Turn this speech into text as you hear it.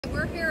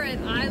here at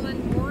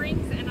Island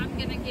Moorings, and I'm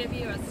going to give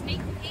you a sneak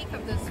peek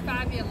of this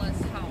fabulous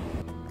home.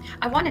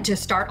 I wanted to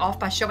start off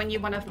by showing you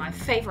one of my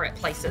favorite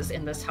places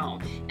in this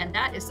home, and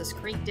that is this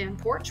creeked-in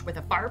porch with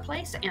a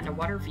fireplace and a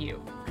water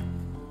view.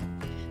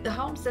 The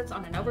home sits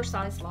on an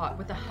oversized lot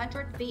with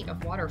 100 feet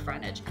of water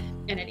frontage,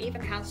 and it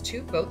even has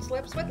 2 boat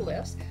slips with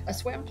lifts, a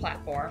swim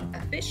platform,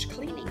 a fish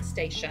cleaning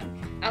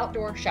station,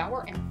 outdoor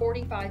shower, and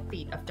 45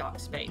 feet of dock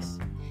space.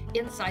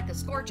 Inside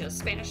this gorgeous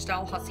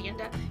Spanish-style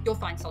hacienda, you'll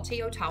find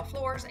Saltillo tile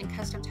floors and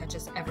custom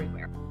touches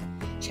everywhere.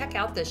 Check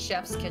out this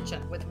chef's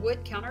kitchen with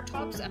wood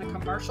countertops and a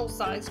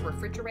commercial-sized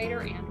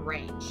refrigerator and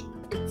range.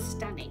 It's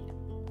stunning.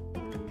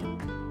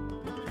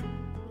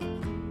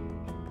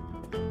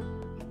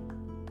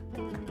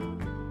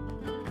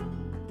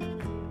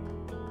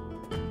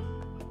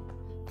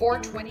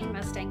 420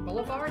 Mustang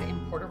Boulevard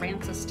in Port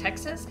Aransas,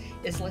 Texas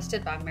is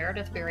listed by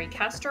Meredith Berry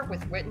Castor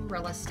with Witten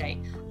Real Estate.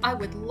 I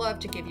would love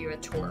to give you a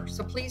tour,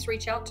 so please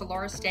reach out to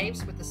Laura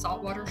Staves with the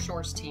Saltwater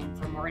Shores team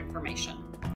for more information.